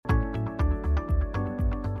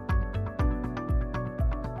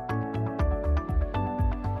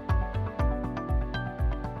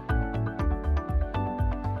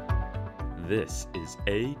This is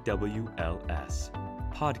AWLS,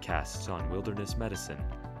 Podcasts on Wilderness Medicine,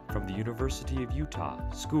 from the University of Utah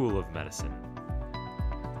School of Medicine.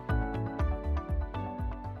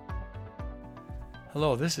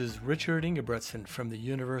 Hello, this is Richard Ingebretson from the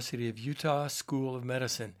University of Utah School of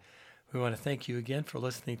Medicine. We want to thank you again for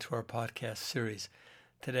listening to our podcast series.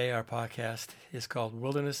 Today our podcast is called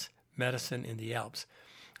Wilderness Medicine in the Alps,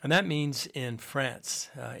 and that means in France,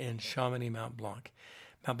 in Chamonix Mont Blanc.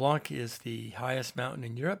 Mont Blanc is the highest mountain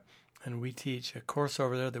in Europe, and we teach a course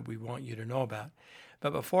over there that we want you to know about.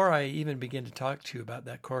 But before I even begin to talk to you about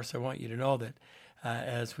that course, I want you to know that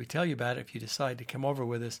as we tell you about it, if you decide to come over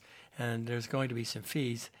with us, and there's going to be some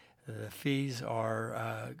fees, the fees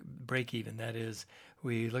are break even. That is,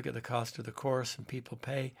 we look at the cost of the course and people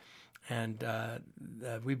pay, and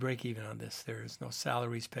we break even on this. There's no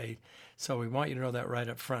salaries paid. So we want you to know that right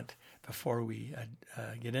up front before we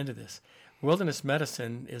get into this. Wilderness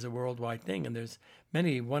medicine is a worldwide thing, and there's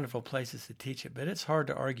many wonderful places to teach it, but it's hard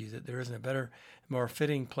to argue that there isn't a better, more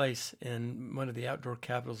fitting place in one of the outdoor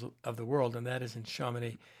capitals of the world, and that is in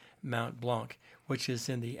Chamonix Mont Blanc, which is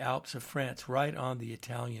in the Alps of France, right on the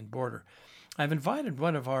Italian border. I've invited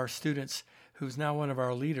one of our students, who's now one of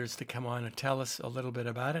our leaders, to come on and tell us a little bit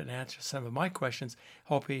about it and answer some of my questions,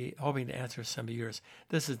 hoping to answer some of yours.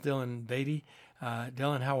 This is Dylan Beatty.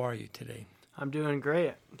 Dylan, how are you today? I'm doing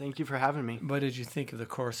great. Thank you for having me. What did you think of the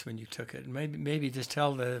course when you took it? Maybe just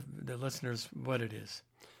tell the listeners what it is.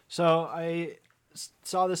 So I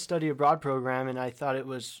saw the study abroad program, and I thought it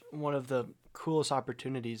was one of the coolest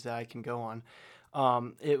opportunities that I can go on.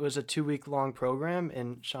 It was a 2-week-long program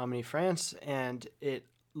in Chamonix, France, and it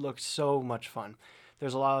looked so much fun.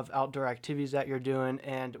 There's a lot of outdoor activities that you're doing,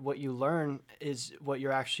 and what you learn is what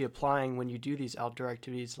you're actually applying when you do these outdoor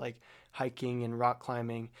activities like hiking and rock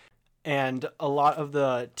climbing. And a lot of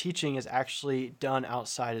the teaching is actually done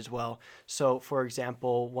outside as well. So, for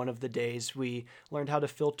example, one of the days we learned how to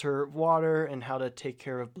filter water and how to take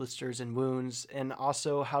care of blisters and wounds, and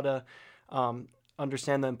also how to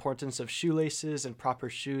understand the importance of shoelaces and proper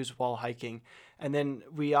shoes while hiking. And then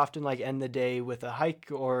we often end the day with a hike,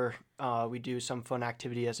 or we do some fun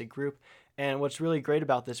activity as a group. And what's really great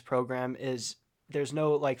about this program is there's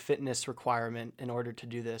no fitness requirement in order to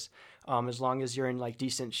do this. As long as you're in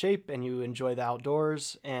decent shape and you enjoy the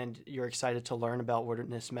outdoors and you're excited to learn about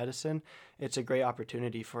wilderness medicine, it's a great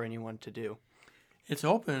opportunity for anyone to do. It's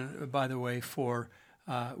open, by the way, for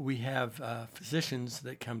we have physicians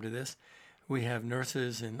that come to this. We have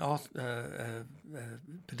nurses and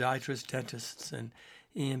podiatrists, dentists, and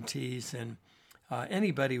EMTs, and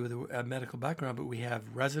anybody with a medical background. But we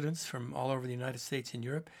have residents from all over the United States and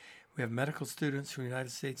Europe. We have medical students from the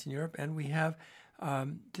United States and Europe, and we have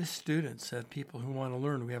just students, people who want to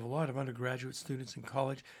learn. We have a lot of undergraduate students in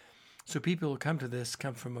college. So people who come to this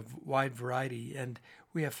come from a wide variety, and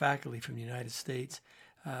we have faculty from the United States,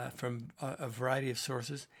 from a variety of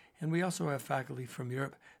sources, and we also have faculty from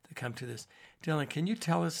Europe that come to this. Dylan, can you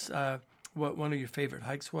tell us what one of your favorite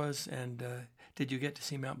hikes was, and did you get to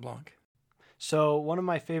see Mont Blanc? So one of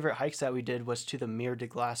my favorite hikes that we did was to the Mer de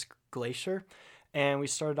Glace Glacier. And we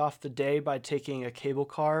started off the day by taking a cable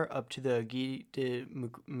car up to the Guy de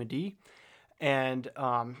Midi. And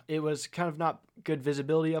it was kind of not good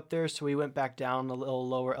visibility up there, so we went back down a little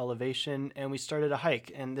lower elevation, and we started a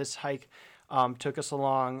hike. And this hike took us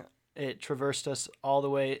along. It traversed us all the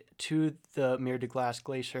way to the Mer de Glace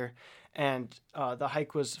Glacier. And the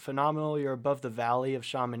hike was phenomenal. You're above the valley of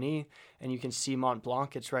Chamonix, and you can see Mont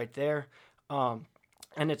Blanc. It's right there.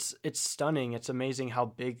 And it's stunning. It's amazing how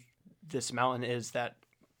big this mountain is that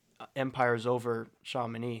empires over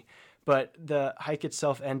Chamonix. But the hike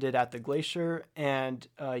itself ended at the glacier, and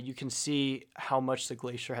you can see how much the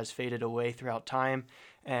glacier has faded away throughout time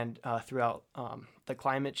and throughout the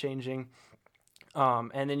climate changing.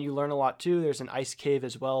 And then you learn a lot too. There's an ice cave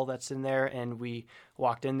as well that's in there, and we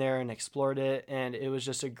walked in there and explored it, and it was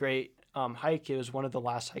just a great hike. It was one of the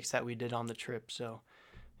last hikes that we did on the trip, so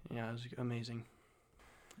yeah, it was amazing.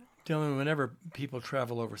 Dylan, whenever people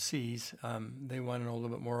travel overseas, they want to know a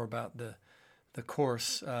little bit more about the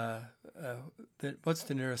course. What's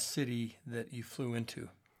the nearest city that you flew into?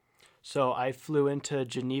 So I flew into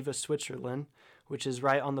Geneva, Switzerland, which is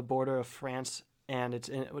right on the border of France, and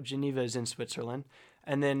Geneva is in Switzerland.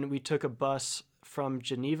 And then we took a bus from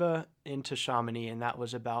Geneva into Chamonix, and that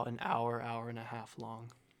was about an hour and a half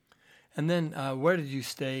long. And then where did you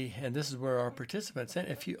stay? And this is where our participants, and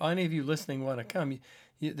if any of you listening want to come,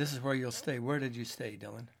 this is where you'll stay. Where did you stay,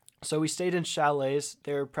 Dylan? So we stayed in chalets.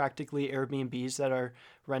 They're practically Airbnbs that are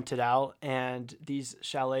rented out, and these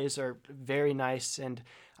chalets are very nice. And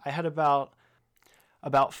I had about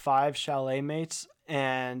about 5 chalet mates,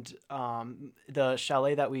 and the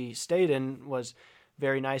chalet that we stayed in was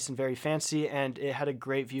very nice and very fancy, and it had a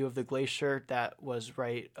great view of the glacier that was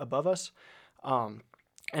right above us.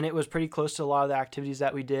 And it was pretty close to a lot of the activities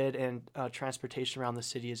that we did, and transportation around the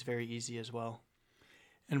city is very easy as well.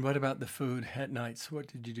 And what about the food at nights? What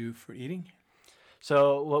did you do for eating?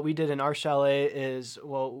 So what we did in our chalet is,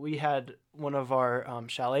 we had one of our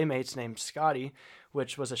chalet mates named Scotty,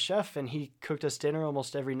 which was a chef, and he cooked us dinner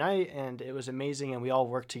almost every night, and it was amazing, and we all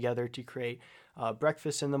worked together to create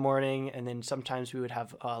breakfast in the morning, and then sometimes we would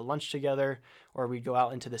have lunch together, or we'd go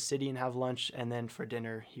out into the city and have lunch, and then for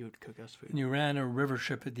dinner he would cook us food. And you ran a river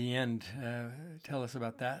trip at the end. Tell us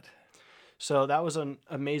about that. So that was an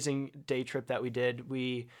amazing day trip that we did.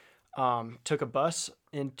 We took a bus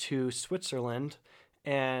into Switzerland,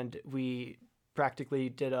 and we practically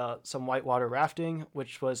did some whitewater rafting,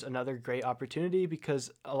 which was another great opportunity because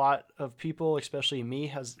a lot of people, especially me,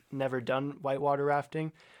 has never done whitewater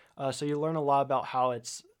rafting. So you learn a lot about how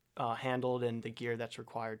it's handled and the gear that's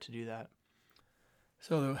required to do that.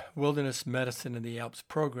 So the Wilderness Medicine in the Alps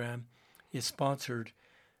program is sponsored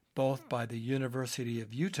both by the University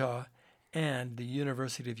of Utah and the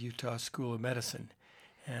University of Utah School of Medicine.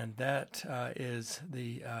 And that is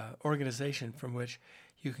the organization from which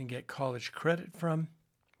you can get college credit from,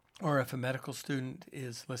 or if a medical student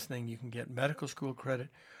is listening, you can get medical school credit,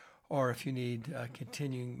 or if you need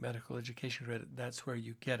continuing medical education credit, that's where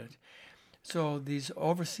you get it. So these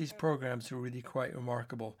overseas programs are really quite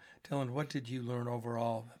remarkable. Dylan, what did you learn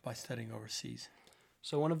overall by studying overseas?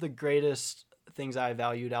 So one of the greatest things I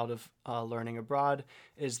valued out of learning abroad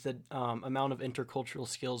is the amount of intercultural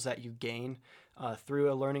skills that you gain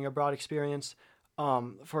through a learning abroad experience.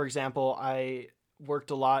 For example, I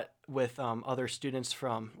worked a lot with other students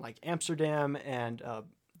from like Amsterdam and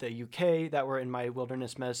the UK that were in my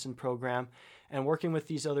wilderness medicine program, and working with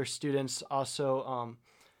these other students also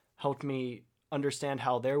helped me understand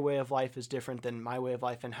how their way of life is different than my way of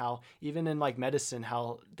life, and how even in like medicine,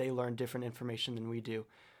 how they learn different information than we do.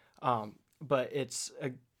 But it's a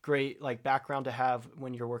great like background to have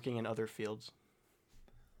when you're working in other fields.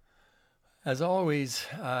 As always,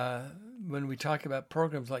 when we talk about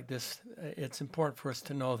programs like this, it's important for us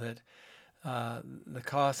to know that the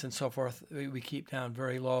costs and so forth we keep down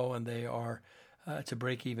very low, and they are it's a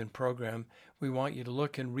break-even program. We want you to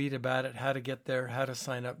look and read about it, how to get there, how to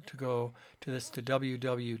sign up to go to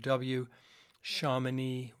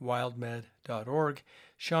www.chamonixwildmed.org.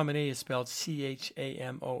 Chamonix is spelled Chamonix.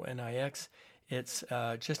 It's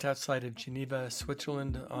just outside of Geneva,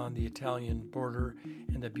 Switzerland, on the Italian border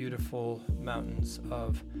in the beautiful mountains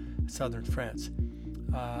of southern France.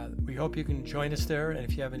 We hope you can join us there, and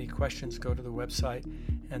if you have any questions, go to the website,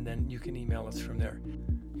 and then you can email us from there.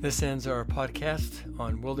 This ends our podcast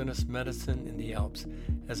on wilderness medicine in the Alps.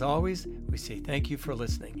 As always, we say thank you for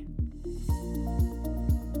listening.